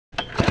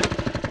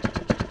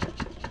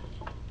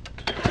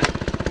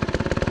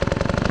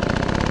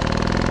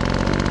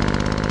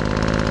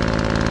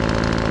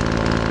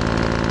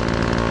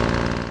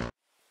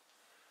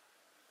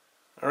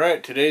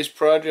Alright, today's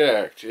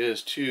project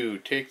is to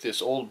take this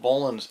old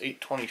Bolens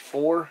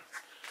 824.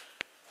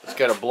 It's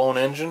got a blown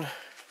engine.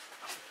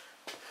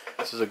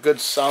 This is a good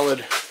solid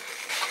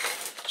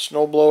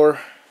snowblower.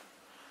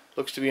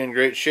 Looks to be in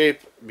great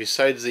shape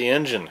besides the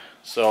engine.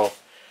 So,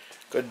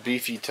 good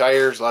beefy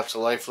tires, lots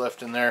of life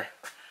left in there.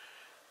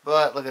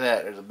 But look at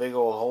that, there's a big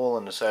old hole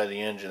in the side of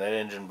the engine. That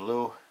engine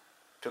blew.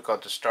 Took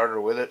out the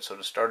starter with it, so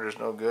the starter's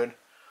no good.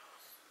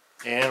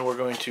 And we're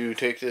going to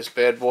take this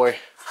bad boy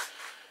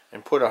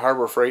and put a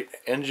Harbor Freight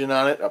engine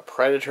on it, a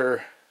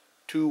Predator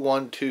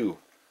 212.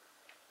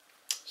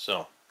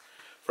 So,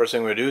 first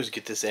thing we're going to do is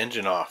get this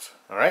engine off,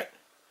 alright?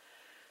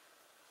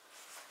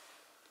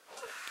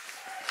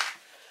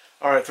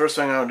 Alright, first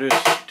thing I'm going to do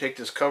is take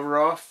this cover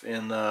off,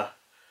 and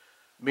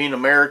being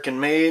American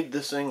made,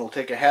 this thing will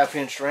take a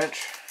 1/2-inch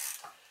wrench.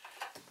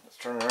 Let's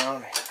turn it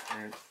around.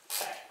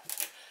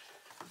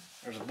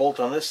 There's a bolt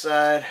on this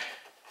side.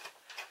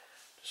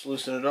 Just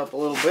loosen it up a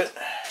little bit.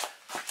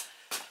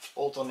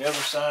 Bolt on the other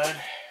side.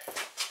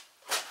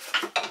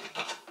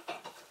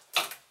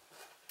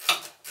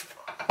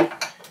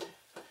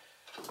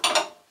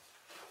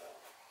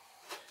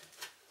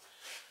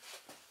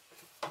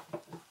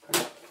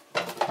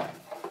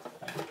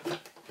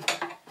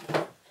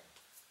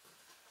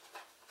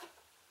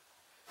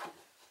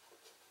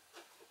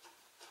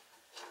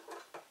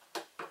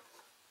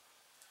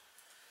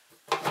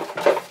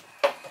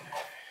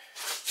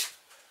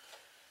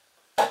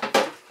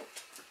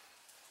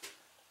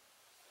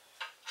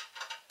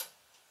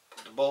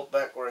 Bolt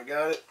back where I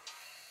got it.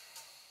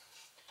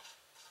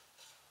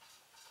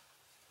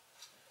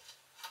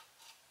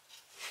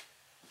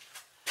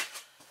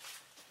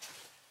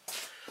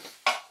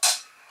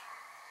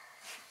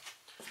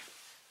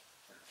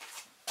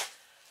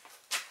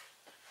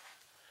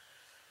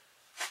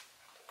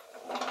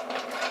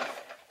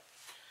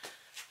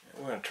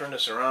 We're going to turn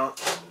this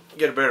around,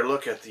 get a better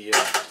look at the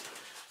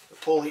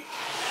pulley.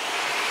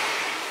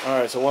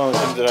 Alright, so one of the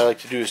things that I like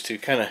to do is to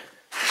kind of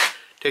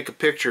take a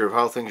picture of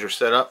how things are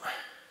set up,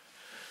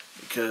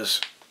 because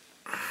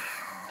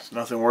it's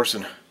nothing worse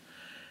than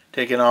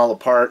taking it all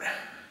apart,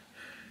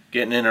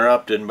 getting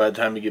interrupted, and by the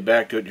time you get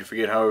back to it you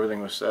forget how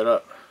everything was set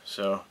up.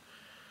 So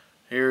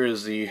here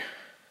is the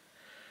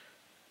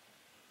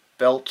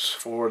belts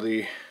for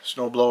the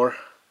snowblower,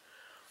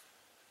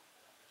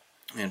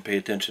 and pay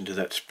attention to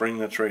that spring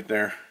that's right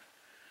there,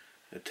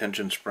 the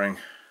tension spring.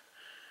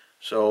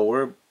 So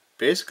we're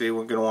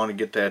going to want to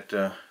get that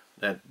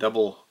that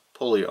double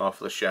pulley off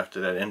the shaft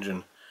of that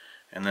engine.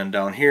 And then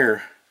down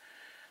here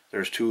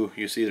there's two,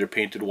 you see they're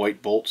painted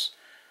white bolts,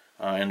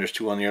 and there's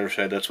two on the other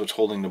side. That's what's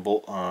holding the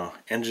bolt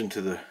engine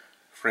to the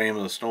frame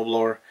of the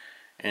snowblower.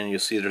 And you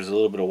see there's a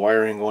little bit of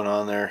wiring going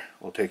on there.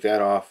 We'll take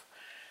that off,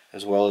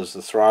 as well as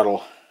the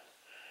throttle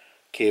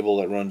cable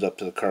that runs up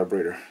to the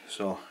carburetor.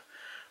 So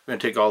we're going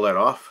to take all that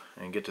off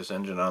and get this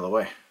engine out of the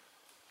way.